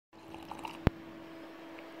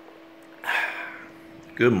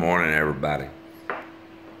Good morning, everybody.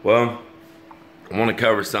 Well, I want to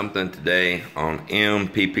cover something today on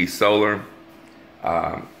MPP solar.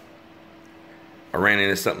 I ran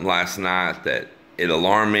into something last night that it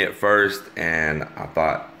alarmed me at first, and I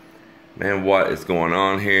thought, man, what is going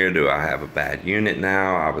on here? Do I have a bad unit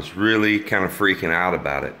now? I was really kind of freaking out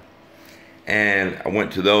about it. And I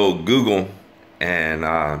went to the old Google, and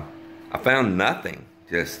I found nothing,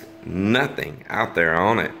 just nothing out there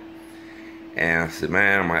on it. And I said,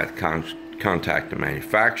 man, I might have to contact the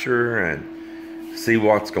manufacturer and see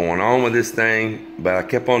what's going on with this thing. But I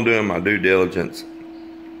kept on doing my due diligence,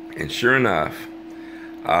 and sure enough,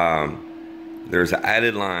 there's an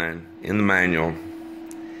added line in the manual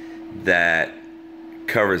that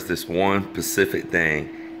covers this one specific thing.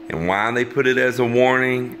 And why they put it as a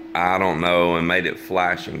warning, I don't know, and made it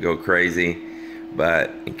flash and go crazy.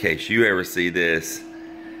 But in case you ever see this,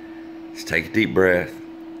 just take a deep breath.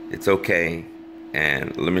 It's okay,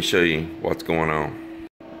 and let me show you what's going on.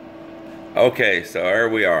 Okay, so here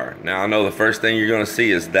we are. Now I know the first thing you're going to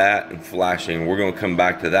see is that and flashing. We're going to come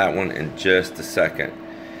back to that one in just a second.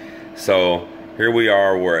 So here we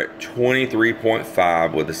are. We're at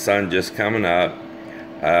 23.5 with the sun just coming up.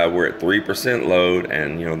 We're at 3% load,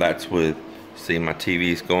 and you know that's with, see, my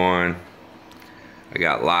TV's going. I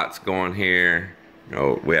got lights going here. You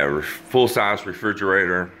know, we have a full-size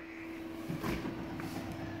refrigerator.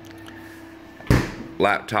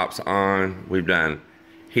 Laptop's on. We've done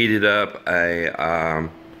heated up a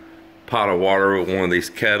pot of water with one of these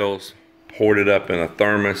kettles, poured it up in a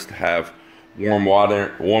thermos to have warm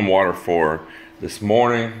water for this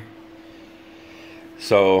morning.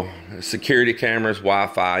 So security cameras,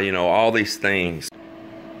 Wi-Fi, you know, all these things.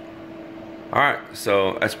 All right,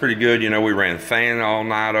 so that's pretty good. You know, we ran a fan all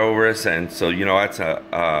night over us, and so you know that's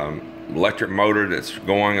a electric motor that's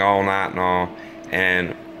going all night and all,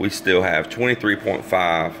 and we still have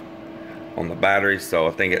 23.5 on the battery, so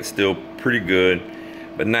I think it's still pretty good.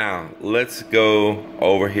 But now let's go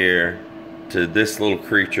over here to this little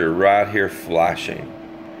creature right here flashing.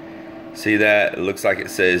 See that? It looks like it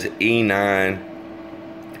says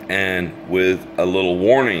E9 and with a little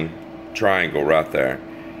warning triangle right there.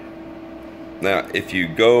 Now if you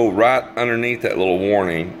go right underneath that little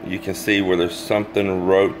warning, you can see where there's something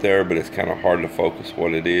wrote there, but it's kind of hard to focus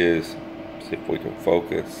what it is. See if we can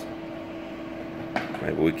focus.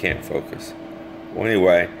 Maybe we can't focus. Well,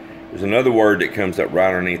 anyway, there's another word that comes up right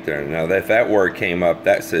underneath there. Now if that word came up,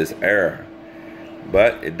 that says error,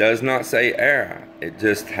 but it does not say error. It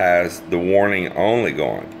just has the warning only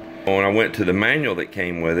going. When I went to the manual that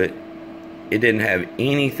came with it, it didn't have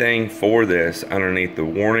anything for this underneath the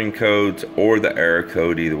warning codes or the error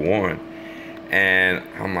code, either one. And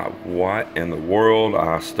I'm like, what in the world?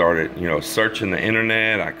 I started, you know, searching the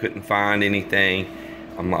internet. I couldn't find anything.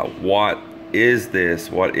 I'm like, what is this?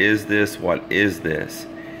 What is this? What is this?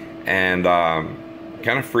 And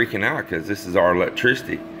kind of freaking out because this is our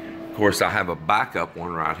electricity. Of course, I have a backup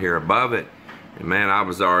one right here above it. And man, I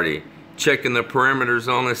was already checking the parameters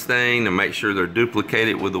on this thing to make sure they're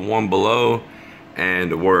duplicated with the one below,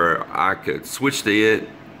 and where I could switch to it.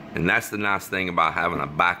 And that's the nice thing about having a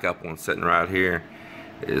backup one sitting right here,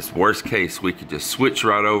 is worst case we could just switch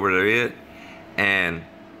right over to it and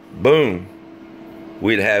boom,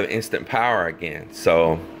 we'd have instant power again.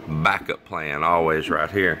 So backup plan always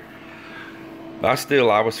right here. But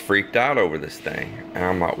I was freaked out over this thing, and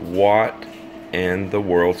I'm like, what in the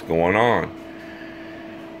world's going on?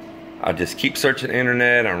 I just keep searching the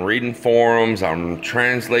internet, I'm reading forums, I'm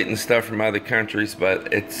translating stuff from other countries,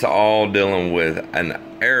 but it's all dealing with an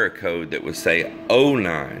error code that would say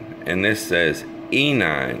 09, and this says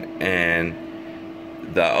E9, and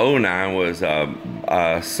the 09 was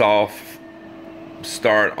a soft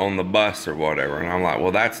start on the bus or whatever. And I'm like,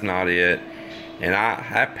 well, that's not it. And I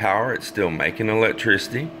have power, it's still making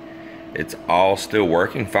electricity, it's all still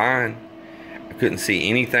working fine. I couldn't see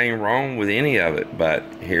anything wrong with any of it, but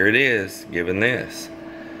here it is, given this.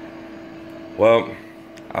 Well,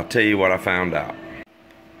 I'll tell you what I found out.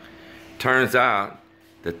 Turns out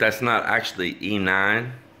that that's not actually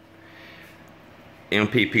E9.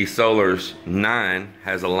 MPP Solar's 9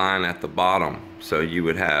 has a line at the bottom, so you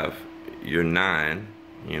would have your 9,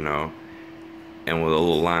 you know, and with a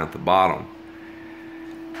little line at the bottom.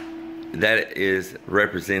 That is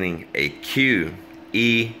representing a Q,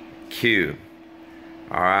 EQ.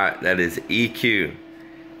 Alright, that is EQ.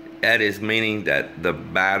 That is meaning that the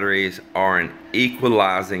batteries are in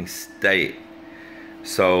equalizing state.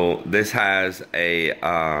 So this has a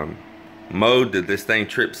mode that this thing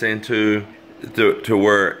trips into to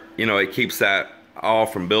where, you know, it keeps that all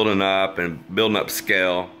from building up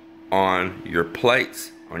scale on your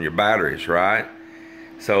plates, on your batteries, right?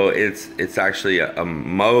 So it's actually a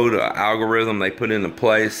mode, an algorithm they put into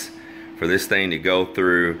place for this thing to go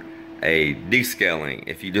through a descaling,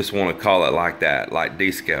 if you just want to call it like that, like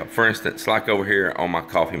descale. For instance, like over here on my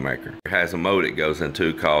coffee maker, it has a mode it goes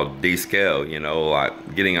into called descale, you know,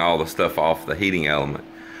 like getting all the stuff off the heating element.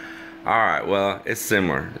 All right, well, it's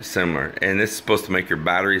similar, and it's supposed to make your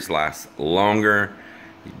batteries last longer.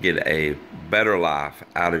 You get a better life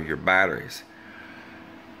out of your batteries.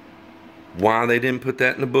 Why they didn't put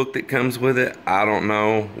that in the book that comes with it, I don't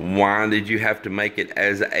know. Why did you have to make it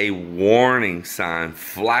as a warning sign,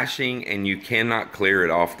 flashing, and you cannot clear it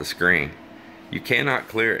off the screen? You cannot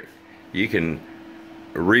clear it. You can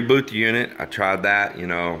reboot the unit. I tried that, you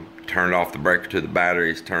know, turned off the breaker to the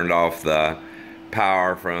batteries, turned off the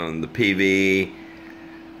power from the PV,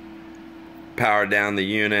 powered down the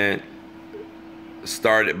unit,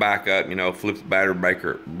 started it back up, you know, flipped the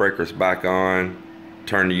battery breakers back on,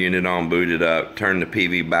 turn the unit on, boot it up, turn the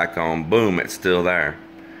PV back on, boom, it's still there.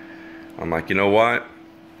 I'm like, you know what?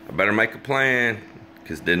 I better make a plan,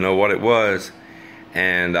 because didn't know what it was.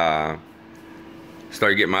 And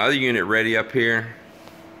started getting my other unit ready up here,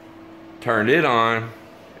 turned it on,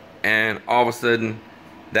 and all of a sudden,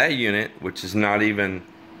 that unit, which is not even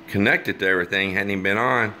connected to everything, hadn't even been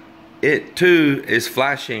on, it too is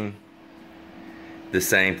flashing the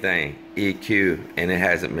same thing, EQ, and it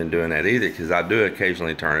hasn't been doing that either, because I do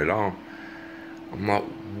occasionally turn it on. I'm like,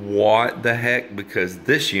 what the heck? Because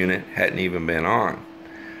this unit hadn't even been on.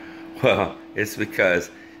 Well, it's because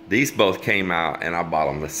these both came out and I bought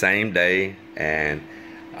them the same day, and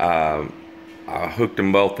I hooked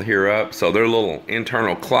them both here up, so their little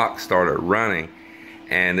internal clock started running.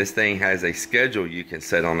 And this thing has a schedule you can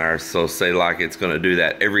set on there, so say like it's going to do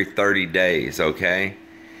that every 30 days, okay?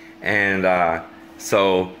 And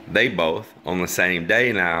so they both, on the same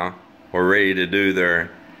day now, were ready to do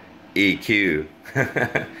their EQ,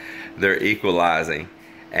 their equalizing.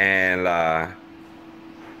 And I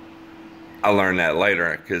learned that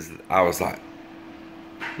later, because I was like,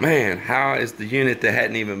 man, how is the unit that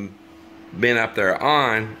hadn't even been up there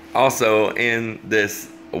on also in this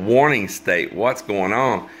warning state? What's going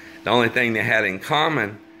on? The only thing they had in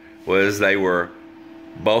common was they were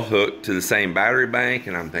both hooked to the same battery bank,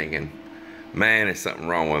 and I'm thinking, man, is something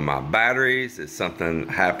wrong with my batteries? Is something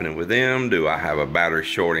happening with them? Do I have a battery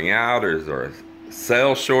shorting out, or is there a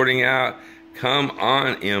cell shorting out? Come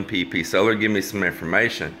on, MPP Solar, give me some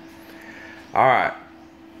information. All right,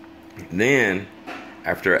 then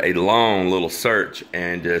after a long little search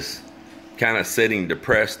and just kind of sitting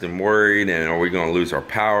depressed and worried, and are we going to lose our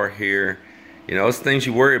power here? You know, it's things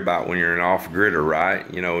you worry about when you're an off-gridder,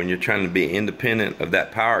 right? You know, when you're trying to be independent of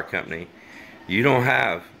that power company, you don't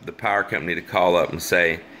have the power company to call up and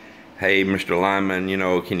say, hey, Mr. Lineman, you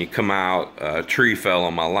know, can you come out? A tree fell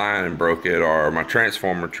on my line and broke it, or my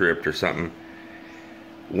transformer tripped or something.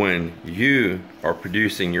 When you are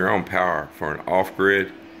producing your own power for an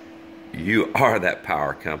off-grid, you are that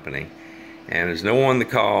power company. And there's no one to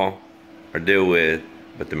call or deal with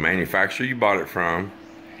but the manufacturer you bought it from.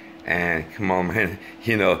 And come on, man,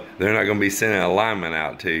 you know, they're not going to be sending a lineman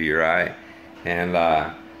out to you, right? And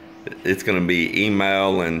it's going to be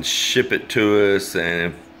email and ship it to us,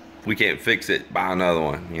 and if we can't fix it, buy another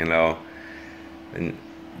one, you know. And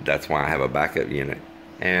that's why I have a backup unit.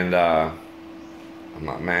 And I'm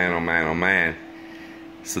like, man, oh man, oh man.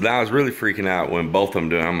 So that I was really freaking out when both of them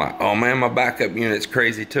doing it. I'm like, oh man, my backup unit's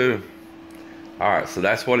crazy too. Alright, so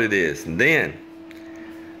that's what it is. And then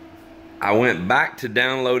I went back to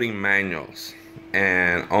downloading manuals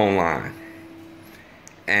and online.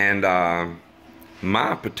 And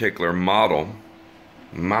my particular model,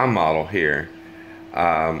 my model here,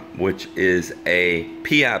 which is a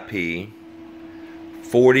PIP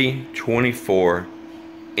 4024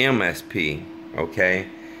 MSP, okay?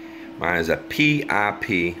 Mine is a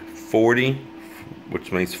PIP 40,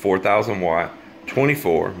 which means 4,000 watt,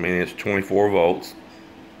 24, meaning it's 24 volts,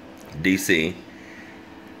 DC,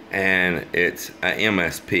 and it's a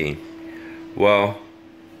MSP. Well,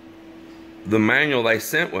 the manual they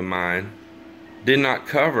sent with mine did not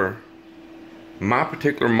cover my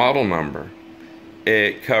particular model number.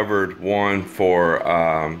 It covered one for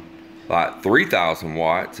like 3,000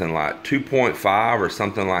 watts and like 2.5 or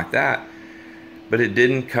something like that, but it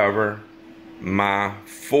didn't cover my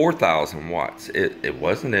 4,000 watts. It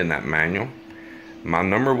wasn't in that manual. My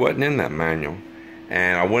number wasn't in that manual.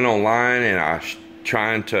 And I went online and I was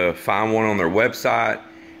trying to find one on their website,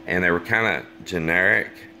 and they were kind of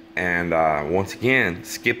generic, and once again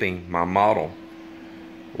skipping my model.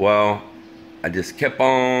 Well, I just kept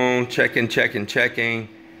on checking,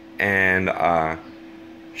 and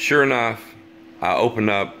sure enough, I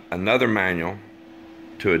opened up another manual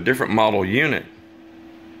to a different model unit,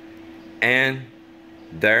 and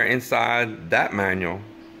there inside that manual,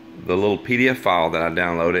 the little PDF file that I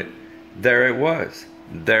downloaded, there it was.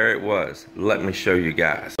 There it was. Let me show you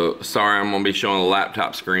guys. So, sorry, I'm gonna be showing a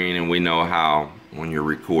laptop screen, and we know how when you're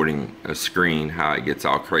recording a screen how it gets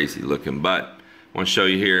all crazy looking, but I want to show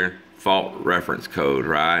you here fault reference code,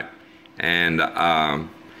 right? And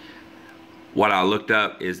what I looked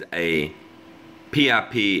up is a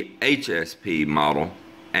PIP HSP model,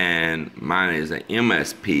 and mine is an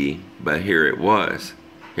MSP, but here it was,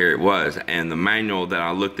 and the manual that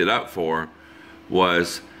I looked it up for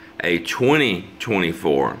was a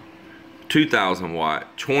 2024 2000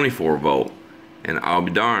 watt 24 volt, and I'll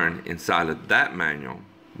be darned, inside of that manual,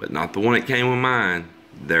 but not the one that came with mine,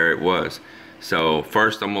 there it was. So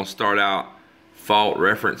first I'm gonna start out fault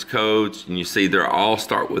reference codes, and you see they're all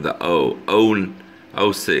start with a O,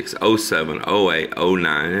 06, 07, 08,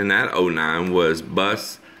 09, and that 09 was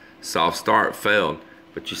bus soft start failed.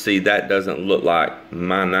 But you see that doesn't look like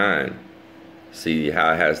my 9. See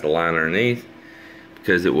how it has the line underneath?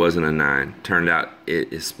 Because it wasn't a 9. Turned out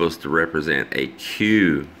it is supposed to represent a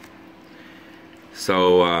Q.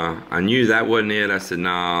 So I knew that wasn't it. I said,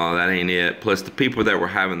 no, that ain't it. Plus the people that were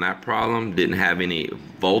having that problem didn't have any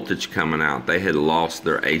voltage coming out. They had lost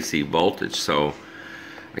their AC voltage. So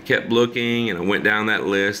I kept looking, and I went down that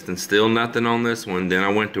list, and still nothing on this one. Then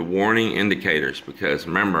I went to warning indicators, because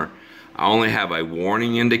remember, I only have a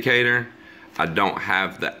warning indicator. I don't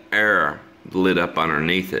have the error lit up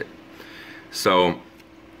underneath it. So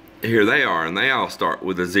here they are, and they all start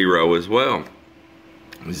with a 0 as well.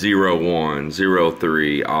 01,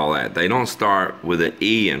 03, all that. They don't start with an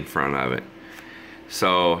E in front of it.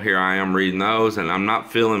 So here I am reading those, and I'm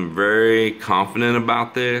not feeling very confident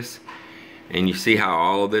about this. And you see how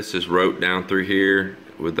all of this is wrote down through here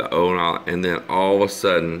with the O and all, and then all of a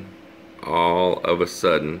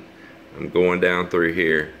sudden, I'm going down through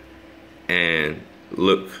here, and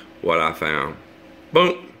look what I found.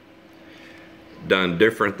 Boom! Done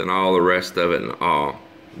different than all the rest of it, and all.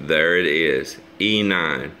 There it is,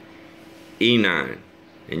 E9, E9.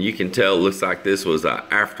 And you can tell it looks like this was an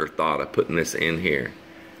afterthought of putting this in here.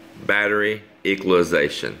 Battery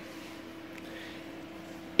equalization.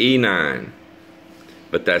 E9.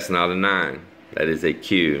 But that's not a 9. That is a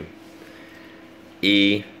Q.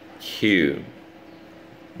 EQ.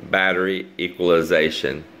 Battery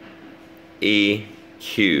equalization.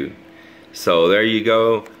 EQ. So there you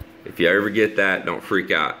go. If you ever get that, don't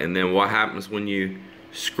freak out. And then what happens when you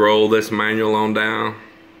scroll this manual on down?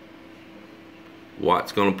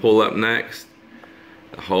 What's going to pull up next?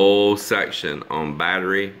 The whole section on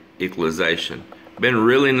battery equalization. Been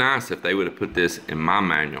really nice if they would have put this in my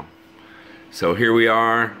manual. So here we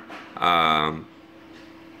are.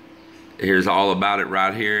 Here's all about it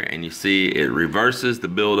right here, and you see it reverses the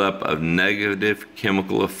buildup of negative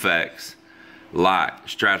chemical effects like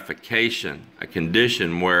stratification, a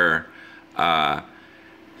condition where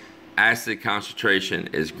acid concentration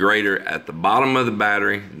is greater at the bottom of the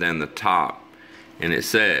battery than the top. And it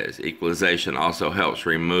says equalization also helps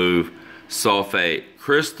remove sulfate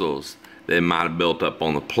crystals that might have built up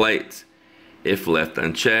on the plates if left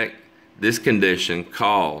unchecked. This condition,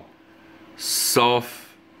 called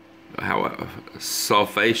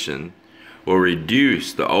sulfation, will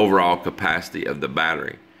reduce the overall capacity of the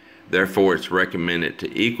battery. Therefore, it's recommended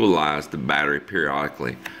to equalize the battery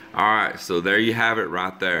periodically. Alright, so there you have it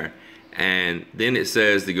right there. And then it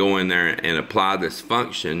says to go in there and apply this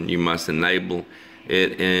function. You must enable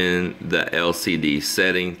it in the LCD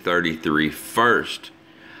setting 33 first.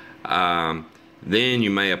 Then you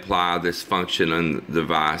may apply this function on the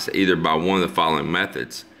device either by one of the following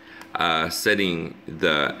methods. Setting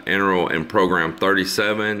the integral in program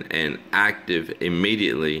 37 and active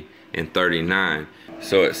immediately in 39.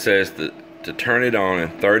 So it says to turn it on in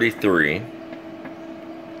 33,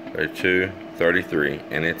 32, 33,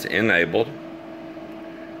 and it's enabled.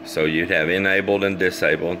 So you'd have enabled and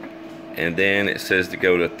disabled. And then it says to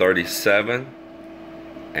go to 37,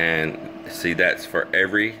 and see, that's for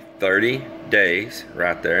every 30 days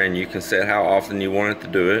right there, and you can set how often you want it to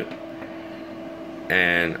do it.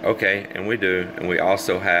 And okay, and we do, and we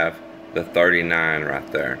also have the 39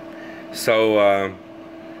 right there. So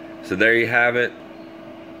so there you have it.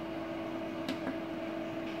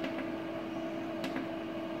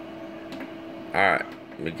 Alright,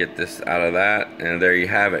 let me get this out of that, and there you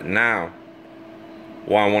have it. Now,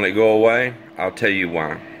 why won't it go away? I'll tell you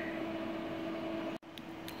why.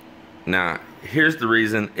 Now, here's the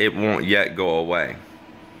reason it won't yet go away.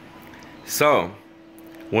 So,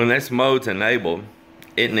 when this mode's enabled,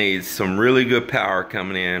 it needs some really good power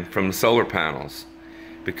coming in from the solar panels,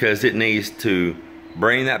 because it needs to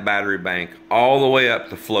bring that battery bank all the way up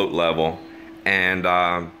to float level and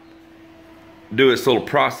do its little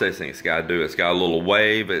processing it's got to do. It's got a little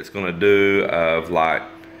wave it's going to do of like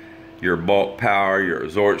your bulk power, your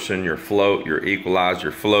absorption, your float, your equalize,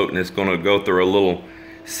 your float, and it's going to go through a little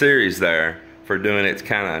series there for doing its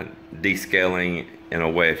kind of descaling in a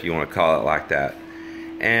way, if you want to call it like that.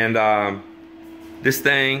 And this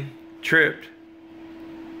thing tripped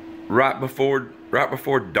right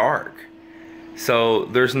before dark. So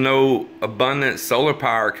there's no abundant solar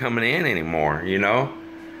power coming in anymore, you know?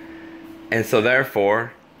 And so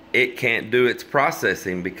therefore, it can't do its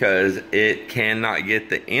processing because it cannot get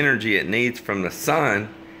the energy it needs from the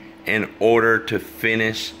sun in order to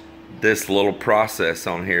finish this little process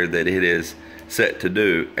on here that it is set to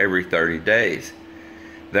do every 30 days.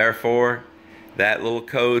 Therefore, that little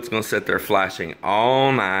code's gonna sit there flashing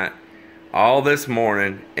all night, all this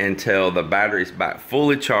morning, until the battery's back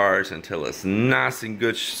fully charged, until it's nice and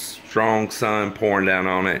good strong sun pouring down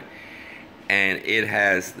on it, and it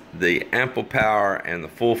has the ample power and the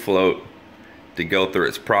full float to go through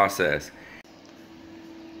its process.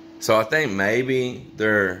 So I think maybe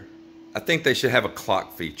I think they should have a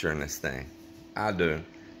clock feature in this thing. I do.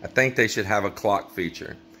 I think they should have a clock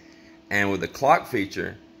feature. And with the clock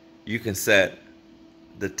feature, you can set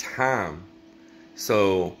the time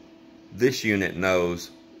so this unit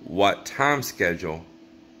knows what time schedule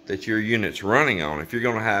that your unit's running on. If you're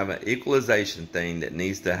going to have an equalization thing that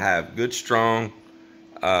needs to have good strong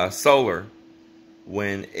solar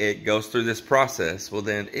when it goes through this process, well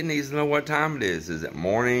then it needs to know what time it is. Is it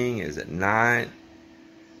morning? Is it night?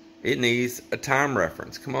 It needs a time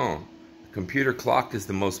reference. Come on. A computer clock is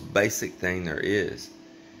the most basic thing there is.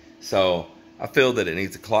 So I feel that it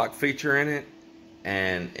needs a clock feature in it,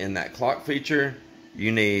 and in that clock feature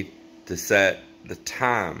you need to set the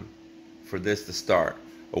time for this to start,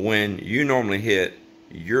 or when you normally hit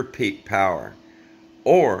your peak power.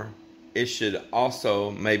 Or it should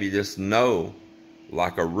also maybe just know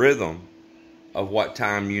like a rhythm of what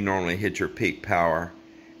time you normally hit your peak power,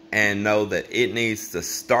 and know that it needs to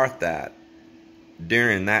start that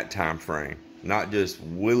during that time frame, not just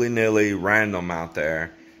willy-nilly random out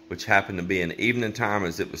there, which happened to be an evening time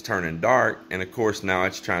as it was turning dark. And of course now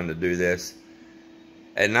it's trying to do this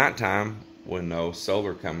at nighttime with no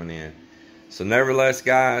solar coming in. So nevertheless,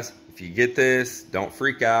 guys, if you get this, don't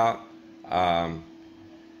freak out.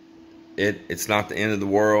 It's not the end of the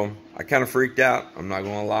world. I kind of freaked out, I'm not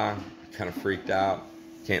gonna lie. I kind of freaked out.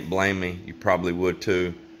 Can't blame me, you probably would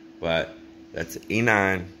too. But that's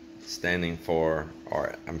E9 standing for,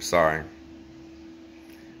 or I'm sorry,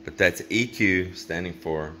 but that's EQ standing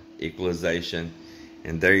for equalization.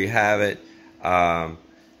 And there you have it.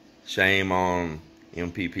 Shame on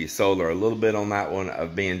MPP Solar a little bit on that one,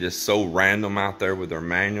 of being just so random out there with their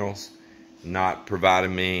manuals, not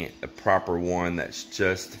providing me a proper one that's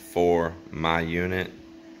just for my unit.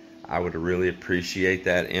 I would really appreciate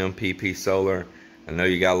that, MPP Solar. I know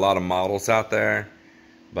you got a lot of models out there,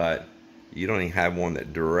 but you don't even have one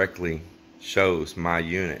that directly shows my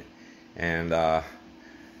unit. And I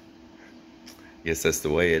guess that's the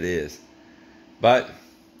way it is. But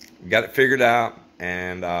got it figured out,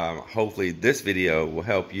 and hopefully this video will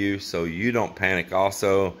help you so you don't panic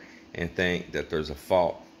also and think that there's a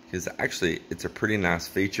fault, because actually it's a pretty nice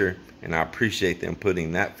feature, and I appreciate them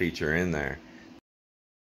putting that feature in there.